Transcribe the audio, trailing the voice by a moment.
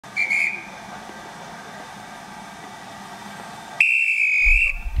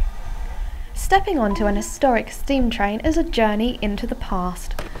Stepping onto an historic steam train is a journey into the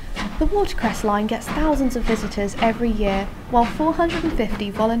past. The Watercress Line gets thousands of visitors every year, while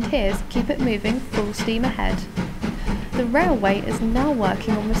 450 volunteers keep it moving full steam ahead. The railway is now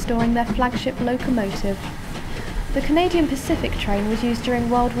working on restoring their flagship locomotive. The Canadian Pacific train was used during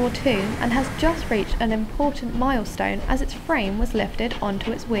World War II and has just reached an important milestone as its frame was lifted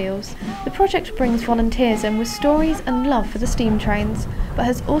onto its wheels. The project brings volunteers in with stories and love for the steam trains, but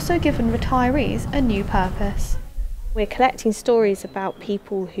has also given retirees a new purpose. We're collecting stories about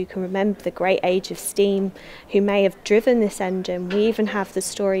people who can remember the great age of steam, who may have driven this engine. We even have the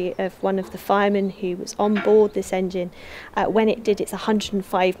story of one of the firemen who was on board this engine when it did its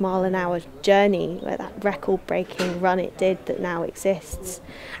 105-mile-an-hour journey, where that record-breaking run it did that now exists.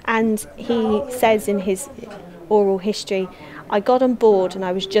 And he says in his oral history, "I got on board and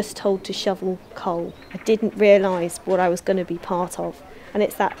I was just told to shovel coal. I didn't realise what I was going to be part of." And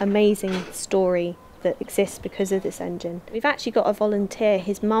it's that amazing story that exists because of this engine. We've actually got a volunteer.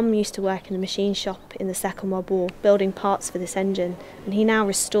 His mum used to work in a machine shop in the Second World War building parts for this engine, and he now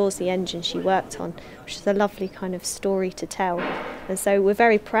restores the engine she worked on, which is a lovely kind of story to tell. And so we're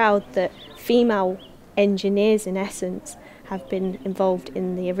very proud that female engineers in essence have been involved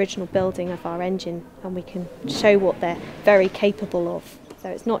in the original building of our engine, and we can show what they're very capable of. So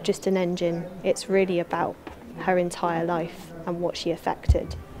it's not just an engine, it's really about her entire life and what she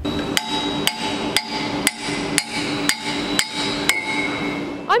affected.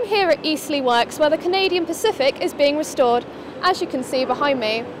 I'm here at Eastleigh Works where the Canadian Pacific is being restored, as you can see behind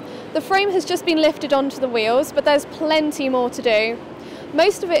me. The frame has just been lifted onto the wheels, but there's plenty more to do.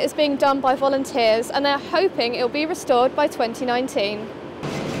 Most of it is being done by volunteers and they're hoping it will be restored by 2019.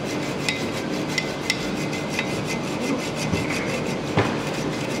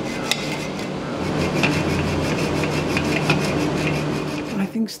 I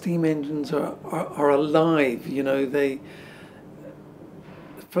think steam engines are alive, you know,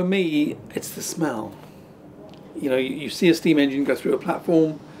 for me, it's the smell. You know, you see a steam engine go through a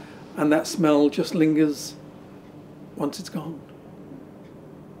platform and that smell just lingers once it's gone.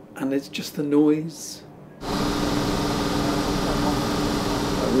 And it's just the noise.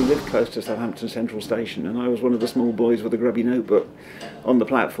 We lived close to Southampton Central Station, and I was one of the small boys with a grubby notebook on the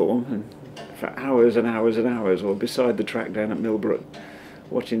platform, and for hours and hours and hours, or beside the track down at Millbrook,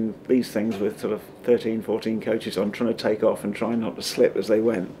 watching these things with sort of 13, 14 coaches on, trying to take off and trying not to slip as they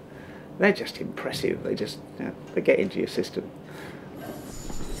went. They're just impressive. They just, they get into your system.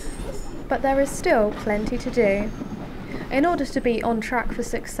 But there is still plenty to do. In order to be on track for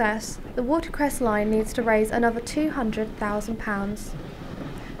success, the Watercress Line needs to raise another £200,000.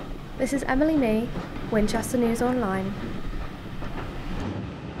 This is Emily Mee, Winchester News Online.